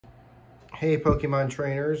Hey Pokemon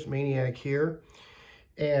trainers, Maniac here,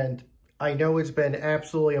 and I know it's been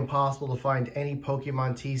absolutely impossible to find any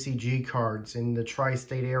Pokemon TCG cards in the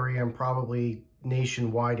tri-state area and probably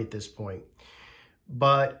nationwide at this point.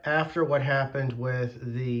 But after what happened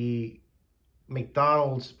with the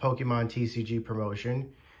McDonald's Pokemon TCG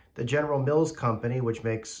promotion, the General Mills company, which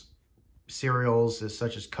makes cereals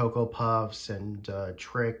such as Cocoa Puffs and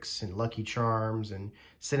Trix and Lucky Charms and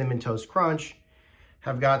Cinnamon Toast Crunch,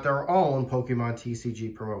 have got their own Pokemon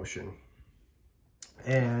TCG promotion.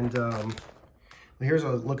 And here's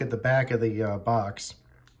a look at the back of the box.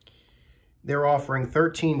 They're offering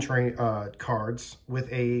 13 cards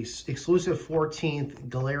with a exclusive 14th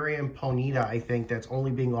Galarian Ponyta, I think, that's only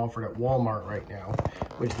being offered at Walmart right now,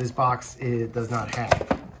 which this box does not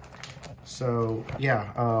have. So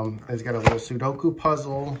yeah, it's got a little Sudoku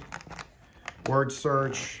puzzle, word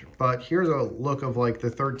search, but here's a look of like the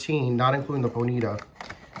 13, not including the Ponyta,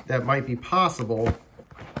 that might be possible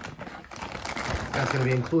that's going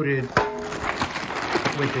to be included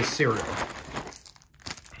with this cereal.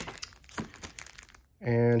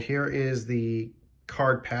 And here is the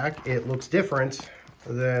card pack. It looks different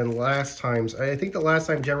than last time's. I think the last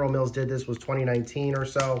time General Mills did this was 2019 or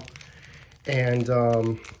so. And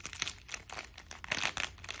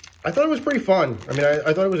I thought it was pretty fun. I mean,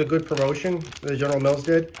 I thought it was a good promotion that General Mills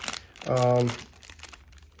did.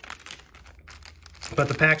 But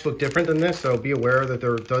the packs look different than this, so be aware that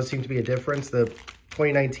there does seem to be a difference. The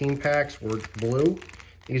 2019 packs were blue.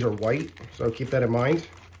 These are white, so keep that in mind.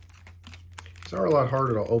 These are a lot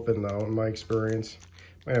harder to open, though, in my experience.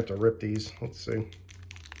 Might have to rip these. Let's see.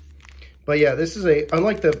 But yeah, this is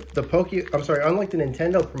unlike the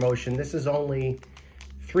Nintendo promotion, this is only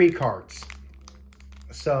 3 cards.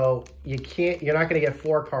 So you're not gonna get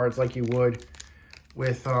 4 cards like you would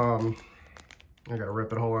with I gotta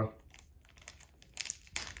rip it, hold on.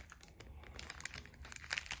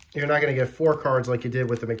 You're not gonna get 4 cards like you did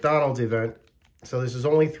with the McDonald's event. So this is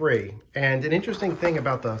only 3. And an interesting thing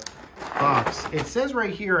about the box, it says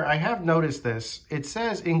right here, I have noticed this, it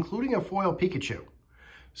says including a foil Pikachu.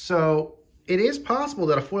 So it is possible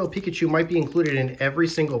that a foil Pikachu might be included in every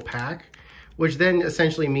single pack, which then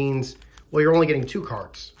essentially means, well, you're only getting 2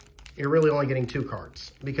 cards. You're really only getting 2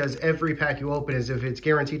 cards, because every pack you open is, if it's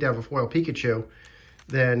guaranteed to have a foil Pikachu,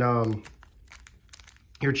 then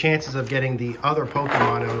your chances of getting the other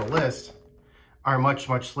Pokemon on the list are much,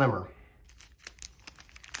 much slimmer.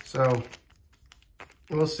 So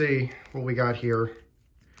we'll see what we got here.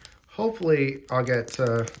 Hopefully I'll get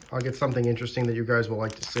something interesting that you guys will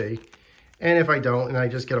like to see. And if I don't, and I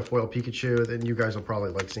just get a foil Pikachu, then you guys will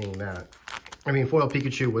probably like seeing that. I mean, foil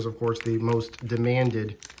Pikachu was, of course, the most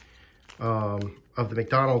demanded of the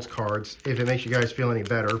McDonald's cards. If it makes you guys feel any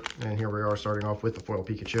better, and here we are starting off with the foil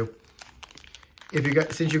Pikachu.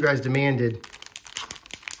 Since you guys demanded,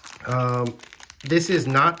 this is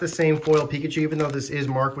not the same foil Pikachu, even though this is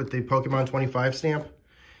marked with the Pokemon 25 stamp.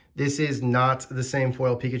 This is not the same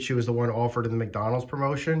foil Pikachu as the one offered in the McDonald's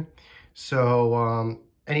promotion. So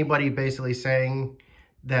anybody basically saying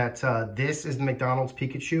that this is the McDonald's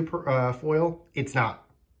Pikachu foil, it's not.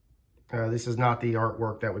 This is not the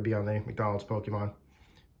artwork that would be on the McDonald's Pokemon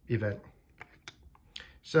event.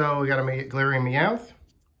 So we got a Galarian Meowth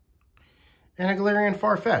and a Galarian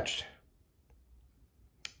Farfetch'd.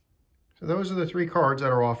 So those are the 3 cards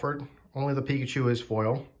that are offered. Only the Pikachu is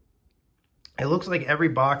foil. It looks like every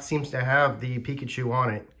box seems to have the Pikachu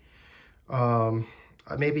on it.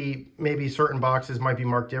 Maybe certain boxes might be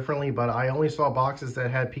marked differently, but I only saw boxes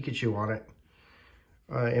that had Pikachu on it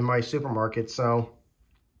in my supermarket. So,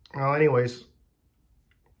 well, anyways,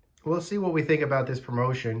 we'll see what we think about this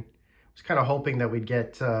promotion. I was kind of hoping that we'd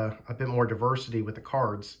get a bit more diversity with the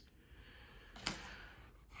cards.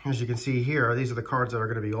 As you can see here, these are the cards that are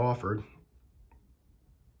going to be offered.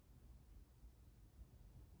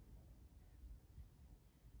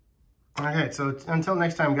 All right, so until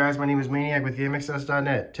next time, guys, my name is Maniac with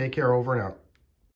GameXS.net. Take care, over and out.